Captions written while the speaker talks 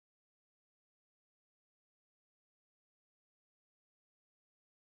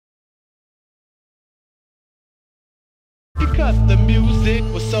Because the music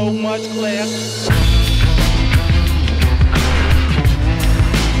was so much class.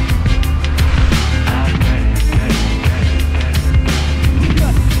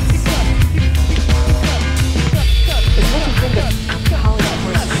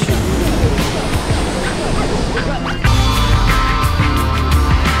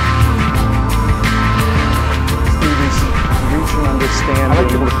 I like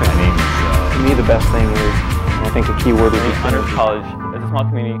people to think. To me, the best thing is, and I think a key word would be Honors College is a small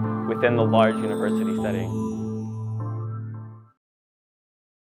community within the large university setting.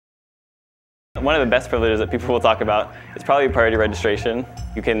 One of the best privileges that people will talk about is probably priority registration.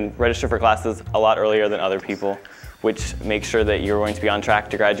 You can register for classes a lot earlier than other people, which makes sure that you're going to be on track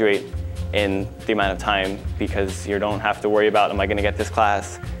to graduate in the amount of time, because you don't have to worry about, am I going to get this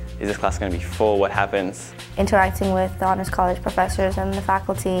class? Is this class going to be full? What happens? Interacting with the Honors College professors and the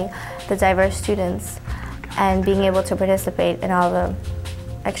faculty, the diverse students, and being able to participate in all the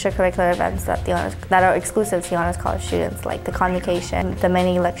extracurricular events that are exclusive to the Honors College students, like the convocation, the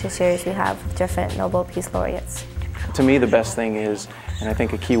many lecture series we have with different Nobel Peace Laureates. To me, the best thing is, and I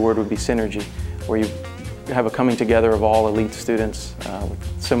think a key word would be synergy, where you have a coming together of all elite students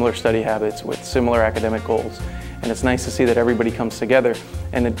with similar study habits, with similar academic goals. And it's nice to see that everybody comes together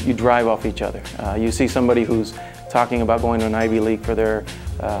and that you drive off each other. You see somebody who's talking about going to an Ivy League for their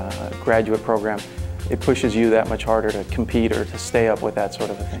graduate program. It pushes you that much harder to compete or to stay up with that sort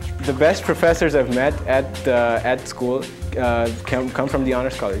of a thing. The best professors I've met at school come from the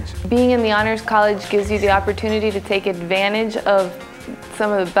Honors College. Being in the Honors College gives you the opportunity to take advantage of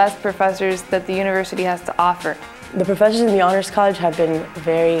some of the best professors that the university has to offer. The professors in the Honors College have been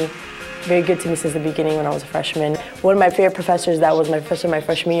very good to me since the beginning when I was a freshman. One of my favorite professors that was my professor my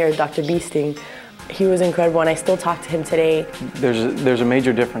freshman year, Dr. Beasting. He was incredible and I still talk to him today. There's a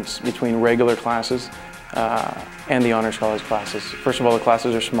major difference between regular classes and the Honors College classes. First of all, the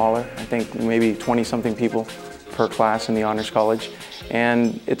classes are smaller. I think maybe 20-something people per class in the Honors College.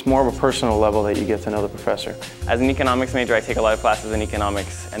 And it's more of a personal level that you get to know the professor. As an economics major, I take a lot of classes in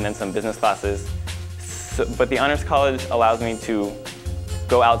economics and then some business classes. But the Honors College allows me to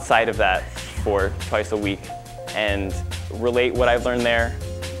go outside of that for twice a week and relate what I've learned there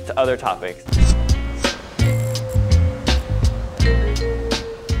to other topics.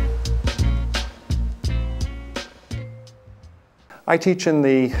 I teach in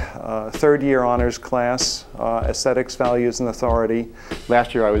the third-year honors class, Aesthetics, Values, and Authority.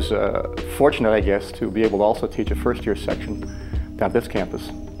 Last year I was fortunate, I guess, to be able to also teach a first-year section down at this campus.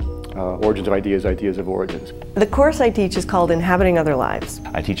 Origins of Ideas, Ideas of Origins. The course I teach is called Inhabiting Other Lives.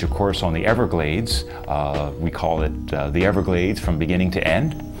 I teach a course on the Everglades. We call it the Everglades from beginning to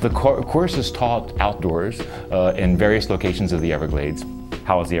end. The course is taught outdoors in various locations of the Everglades.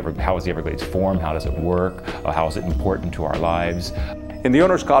 How is the Everglades formed? How does it work? How is it important to our lives? In the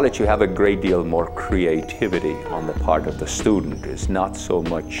Honors College, you have a great deal more creativity on the part of the student. It's not so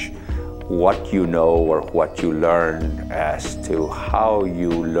much what you know or what you learn as to how you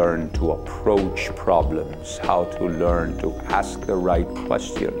learn to approach problems, how to learn to ask the right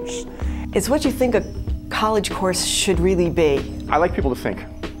questions. It's what you think a college course should really be. I like people to think.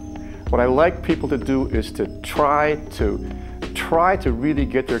 What I like people to do is to try to really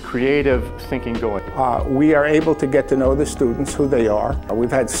get their creative thinking going. We are able to get to know the students, who they are.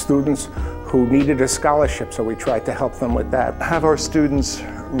 We've had students who needed a scholarship, so we tried to help them with that. Have our students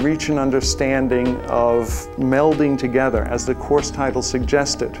reach an understanding of melding together, as the course title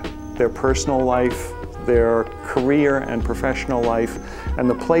suggested, their personal life, their career and professional life, and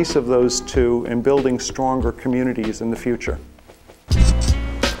the place of those two in building stronger communities in the future.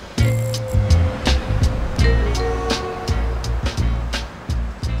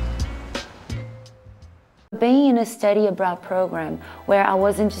 Being in a study abroad program where I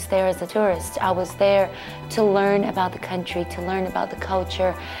wasn't just there as a tourist, I was there to learn about the country, to learn about the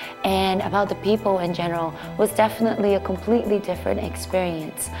culture, and about the people in general, was definitely a completely different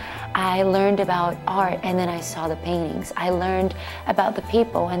experience. I learned about art and then I saw the paintings. I learned about the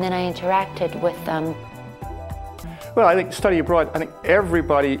people and then I interacted with them. Well, I think study abroad, I think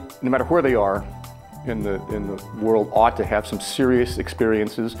everybody, no matter where they are in the world, ought to have some serious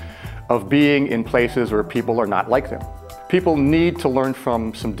experiences of being in places where people are not like them. People need to learn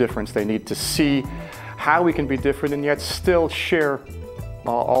from some difference. They need to see how we can be different and yet still share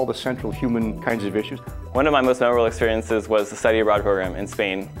all the central human kinds of issues. One of my most memorable experiences was the study abroad program in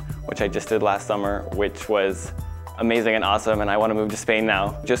Spain, which I just did last summer, which was amazing and awesome, and I want to move to Spain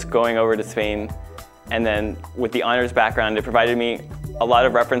now. Just going over to Spain, and then with the honors background, it provided me a lot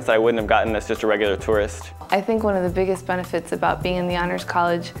of reference that I wouldn't have gotten as just a regular tourist. I think one of the biggest benefits about being in the Honors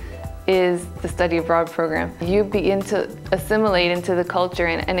College is the study abroad program. You begin to assimilate into the culture,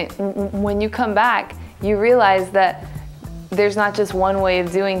 and when you come back, you realize that there's not just one way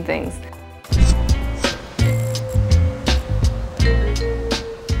of doing things.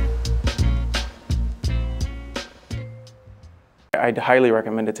 I'd highly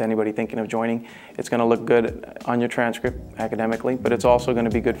recommend it to anybody thinking of joining. It's going to look good on your transcript academically, but it's also going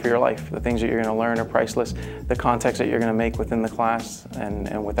to be good for your life. The things that you're going to learn are priceless. The context that you're going to make within the class and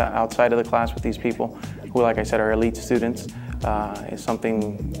outside of the class with these people, who, like I said, are elite students, is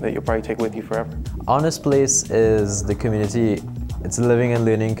something that you'll probably take with you forever. Honest Place is the community. It's a living and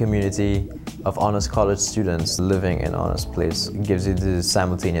learning community of honest college students living in Honest Place. It gives you the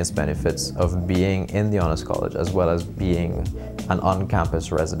simultaneous benefits of being in the honest college as well as being an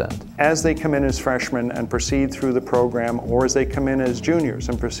on-campus resident. As they come in as freshmen and proceed through the program, or as they come in as juniors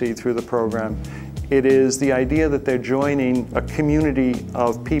and proceed through the program, it is the idea that they're joining a community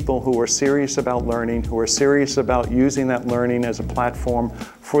of people who are serious about learning, who are serious about using that learning as a platform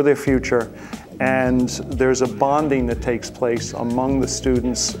for their future. And there's a bonding that takes place among the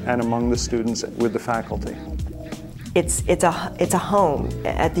students and among the students with the faculty. It's a home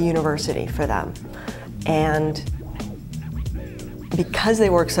at the university for them. And because they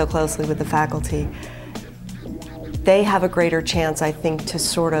work so closely with the faculty, they have a greater chance, I think, to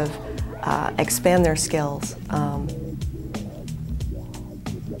sort of expand their skills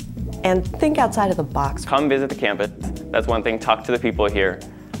and think outside of the box. Come visit the campus. That's one thing. Talk to the people here.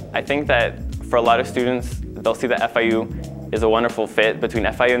 I think that for a lot of students, they'll see that FIU is a wonderful fit between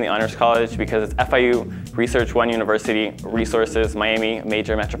FIU and the Honors College because it's FIU, Research One University, Resources, Miami,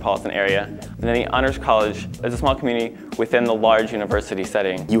 major metropolitan area. And then the Honors College is a small community within the large university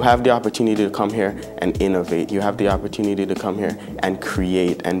setting. You have the opportunity to come here and innovate. You have the opportunity to come here and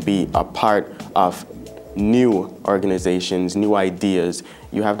create and be a part of new organizations, new ideas.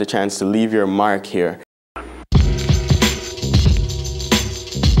 You have the chance to leave your mark here.